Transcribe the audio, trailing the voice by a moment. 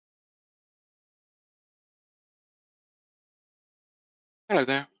Hello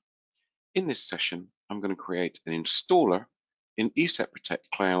there. In this session, I'm going to create an installer in ESET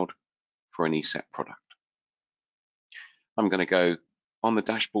Protect Cloud for an ESET product. I'm going to go on the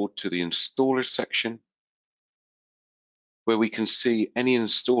dashboard to the installers section where we can see any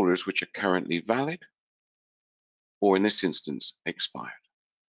installers which are currently valid or in this instance expired.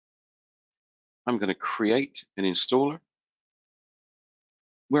 I'm going to create an installer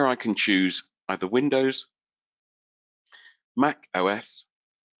where I can choose either Windows, Mac OS,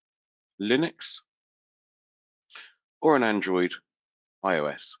 Linux, or an Android,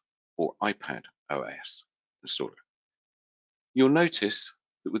 iOS, or iPad OS installer. You'll notice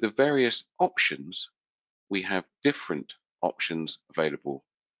that with the various options, we have different options available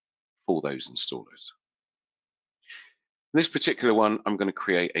for those installers. In this particular one, I'm going to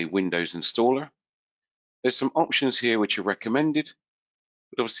create a Windows installer. There's some options here which are recommended,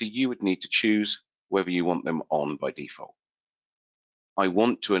 but obviously you would need to choose whether you want them on by default. I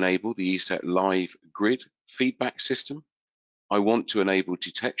want to enable the ESET Live Grid feedback system. I want to enable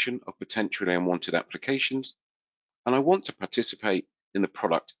detection of potentially unwanted applications, and I want to participate in the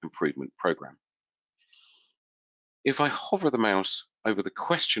product improvement program. If I hover the mouse over the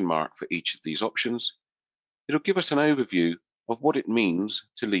question mark for each of these options, it'll give us an overview of what it means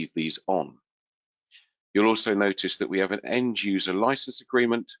to leave these on. You'll also notice that we have an end user license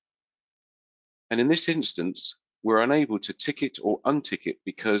agreement, and in this instance, we're unable to tick it or untick it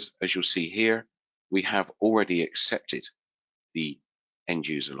because, as you'll see here, we have already accepted the end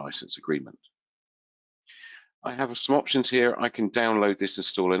user license agreement. I have some options here. I can download this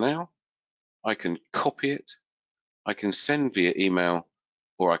installer now, I can copy it, I can send via email,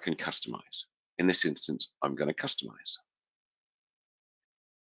 or I can customize. In this instance, I'm going to customize.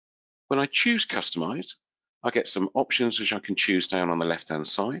 When I choose customize, I get some options which I can choose down on the left-hand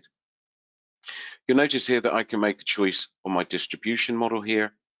side. You'll notice here that I can make a choice on my distribution model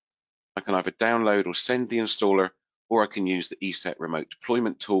here. I can either download or send the installer, or I can use the ESET remote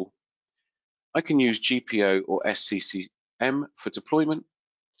deployment tool. I can use GPO or SCCM for deployment.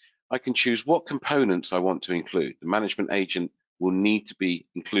 I can choose what components I want to include. The management agent will need to be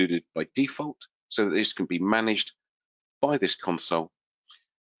included by default so that this can be managed by this console.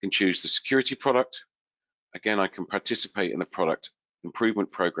 I can choose the security product. Again, I can participate in the product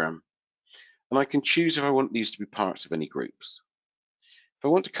improvement program. And I can choose if I want these to be parts of any groups. If I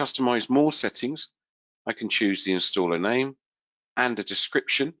want to customize more settings, I can choose the installer name and a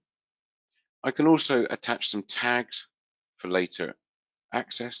description. I can also attach some tags for later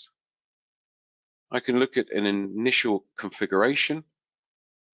access. I can look at an initial configuration.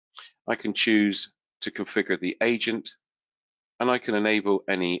 I can choose to configure the agent, and I can enable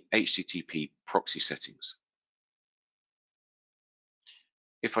any HTTP proxy settings.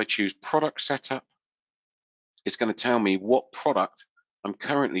 If I choose product setup, it's going to tell me what product I'm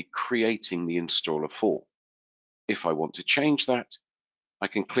currently creating the installer for. If I want to change that, I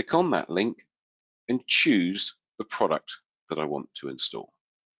can click on that link and choose the product that I want to install.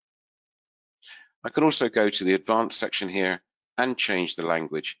 I can also go to the advanced section here and change the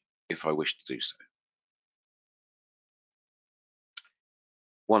language if I wish to do so.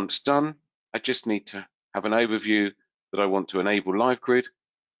 Once done, I just need to have an overview that I want to enable Live Grid,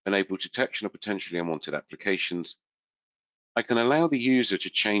 enable detection of potentially unwanted applications. I can allow the user to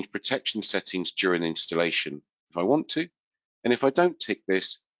change protection settings during installation if I want to, and if I don't tick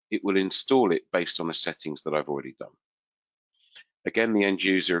this, it will install it based on the settings that I've already done. Again, the end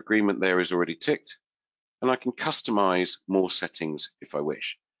user agreement there is already ticked, and I can customize more settings if I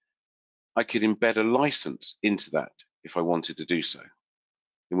wish. I could embed a license into that if I wanted to do so,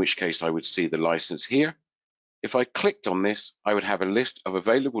 in which case I would see the license here. If I clicked on this, I would have a list of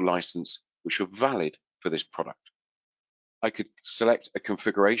available licenses which were valid for this product. I could select a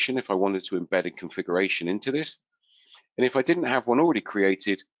configuration if I wanted to embed a configuration into this, and if I didn't have one already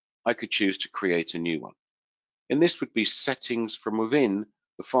created, I could choose to create a new one. And this would be settings from within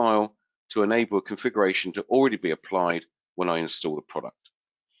the file to enable a configuration to already be applied when I install the product.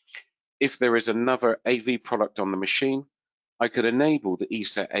 If there is another AV product on the machine, I could enable the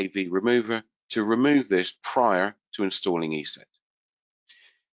ESET AV remover to remove this prior to installing ESET.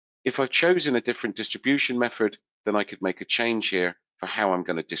 If I've chosen a different distribution method, then I could make a change here for how I'm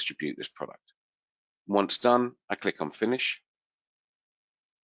going to distribute this product. Once done, I click on Finish.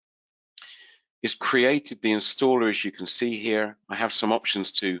 It's created the installer, as you can see here. I have some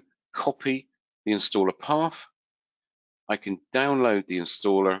options to copy the installer path. I can download the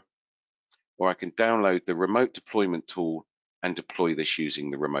installer, or I can download the remote deployment tool and deploy this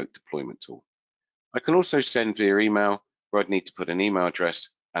using the remote deployment tool. I can also send via email, where I'd need to put an email address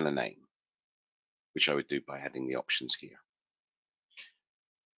and a name, which I would do by adding the options here.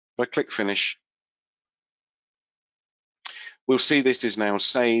 If I click Finish, we'll see this is now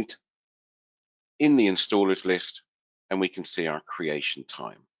saved in the installers list, and we can see our creation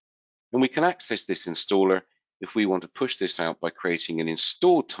time. And we can access this installer if we want to push this out by creating an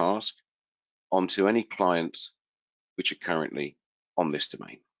install task onto any clients which are currently on this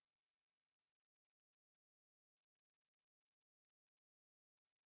domain.